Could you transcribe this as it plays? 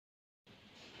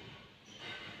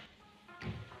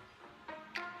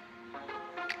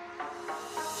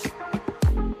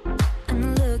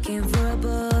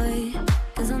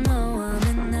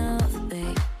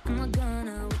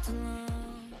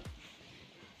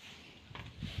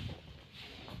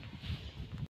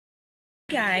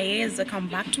Guys, welcome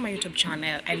back to my YouTube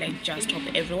channel, and I just hope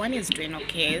everyone is doing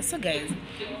okay. So guys,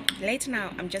 right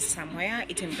now I'm just somewhere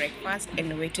eating breakfast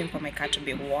and waiting for my car to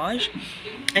be washed.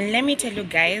 And let me tell you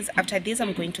guys, after this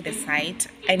I'm going to the site.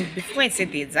 And before I say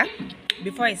this,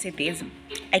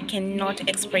 I cannot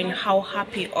explain how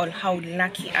happy or how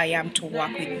lucky I am to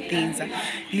work with this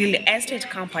real estate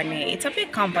company. It's a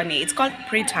big company. It's called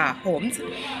Preta Homes.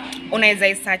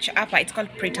 Unaweza search hapa, it's called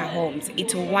Preta Homes.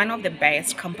 It's one of the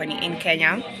best company in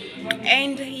Kenya.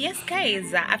 And yes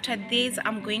guys, after this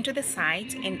I'm going to the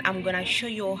site and I'm gonna show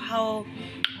you how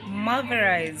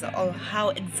marvelous or how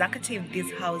executive this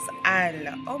house are.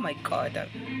 Oh my god,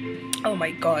 oh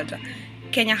my god.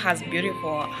 Kenya has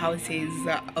beautiful houses,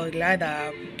 or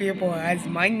rather people has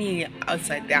money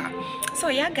outside there. So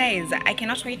yeah guys, I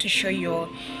cannot wait to show you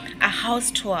a house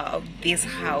tour of this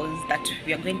house that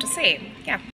we are going to see.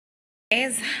 Yeah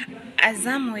guys, as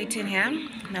I'm waiting here,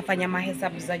 nafanya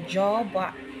mahesabu za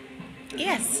job.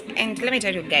 Yes, and let me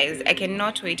tell you guys, I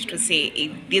cannot wait to see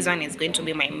if this one is going to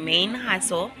be my main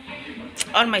hustle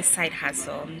or my side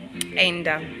hustle. And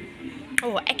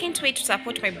oh, I can't wait to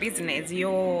support my business.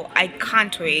 Yo, I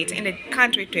can't wait, and I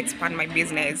can't wait to expand my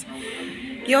business.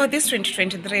 Yo, this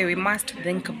 2023 we must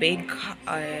think big.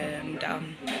 And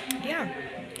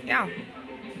yeah,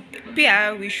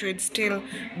 Pia, we should still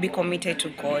be committed to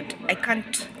God. I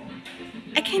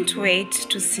can't wait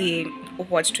to see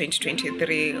what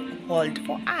 2023 hold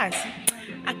for us.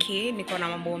 Okay, niko na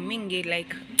mambo mingi,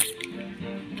 like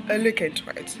I look into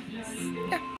it.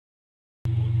 Yeah.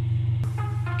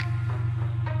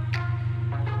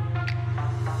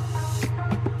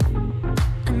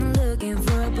 I'm looking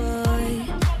for a boy,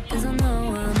 'cause I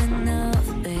know I'm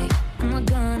enough, babe. I'm not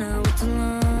gonna wait too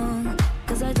long,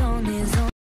 'cause I don't need some.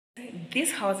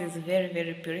 This house is very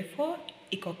beautiful.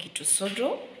 Iko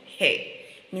kitusuru. Hey,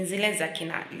 ni zile za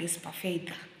kina Lispa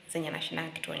Faith zenye nashinda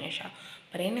kituonyesha.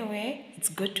 But anyway, it's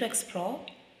good to explore.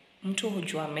 Mtu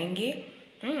hujua mengi.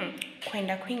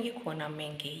 Kwenda kwingi kuona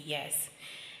mengi. Yes.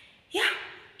 Yeah.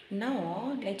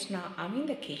 Now I'm in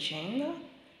the kitchen.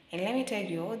 And let me tell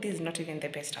you, this is not even the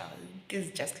best house. This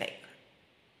is just like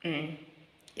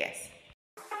yes.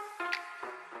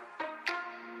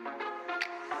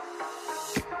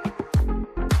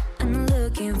 I'm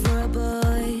looking for a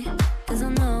boy, 'cause I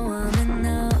know I'm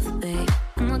enough, babe.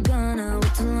 I'm not gonna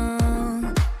wait too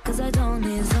long, 'cause I don't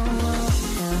need someone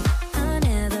else. I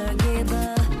never give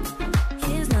up.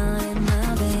 He's not in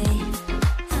my vein.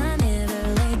 I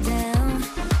never lay down.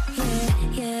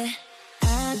 Yeah.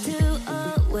 I do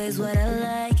always what I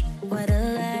like, what I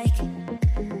like.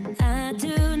 I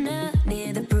do not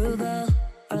need approval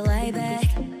or lie back.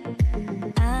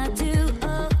 I do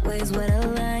always what I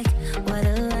like, what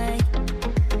I like.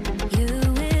 You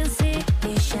will see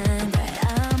me shine bright.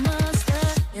 I'm a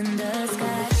star in the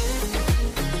sky.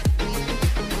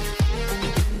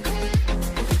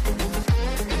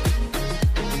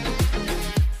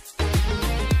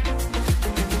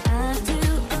 I do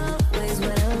always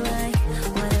what I like,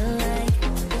 what I like.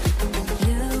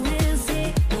 You will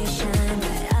see me shine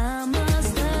bright. I'm a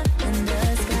star in the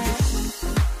sky.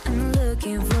 I'm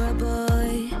looking for a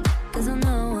boy, 'cause I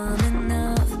know I'm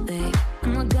enough, babe.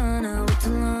 I'm not gonna wait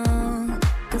too long,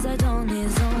 'cause I don't need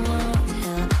someone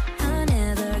help. I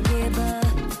never give up.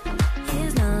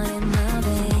 He's not in my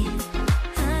vein.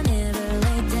 I never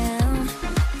lay down.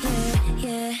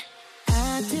 Yeah.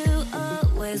 I do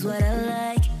always what I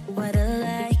like, what I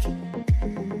like.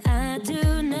 I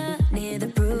do not need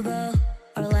approval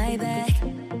or lie back.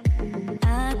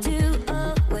 I do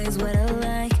always what I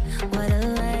like, what I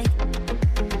like.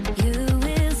 You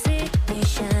will see me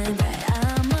shine bright.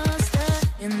 I'm a star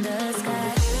in the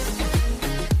sky.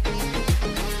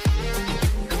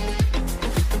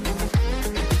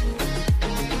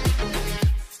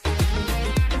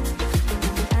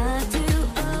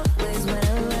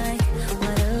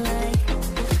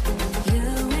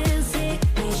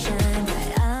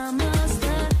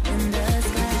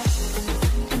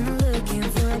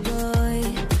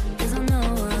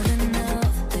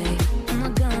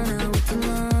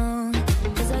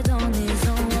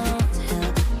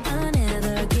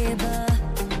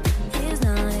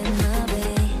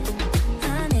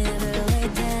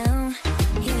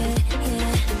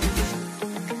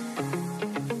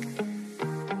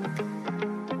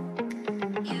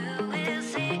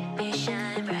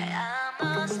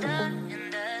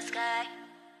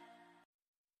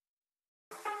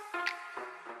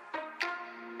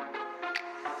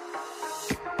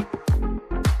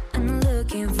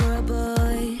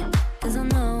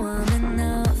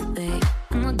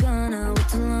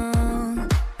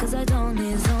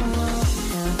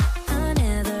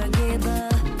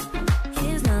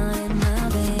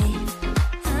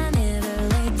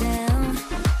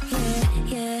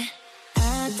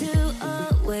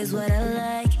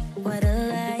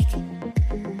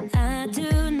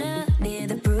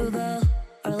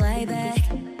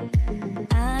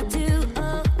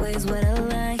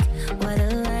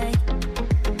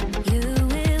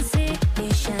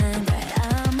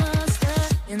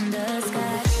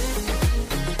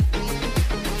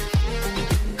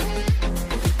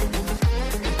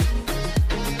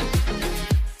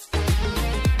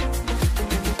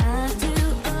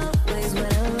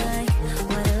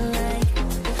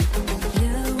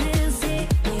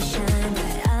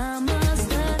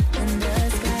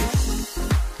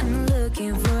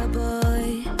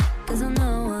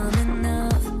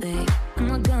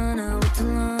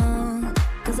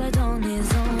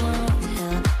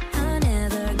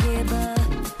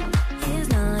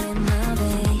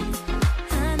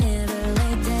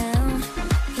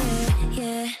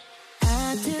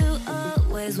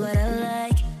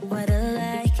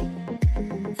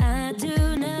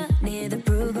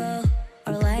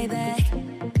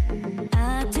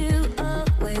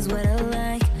 what I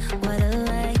like, what I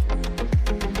like.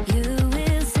 You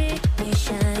will see me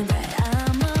shine bright.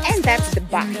 I'm a And that's the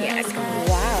star in backyard. sky.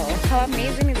 Wow, how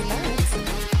amazing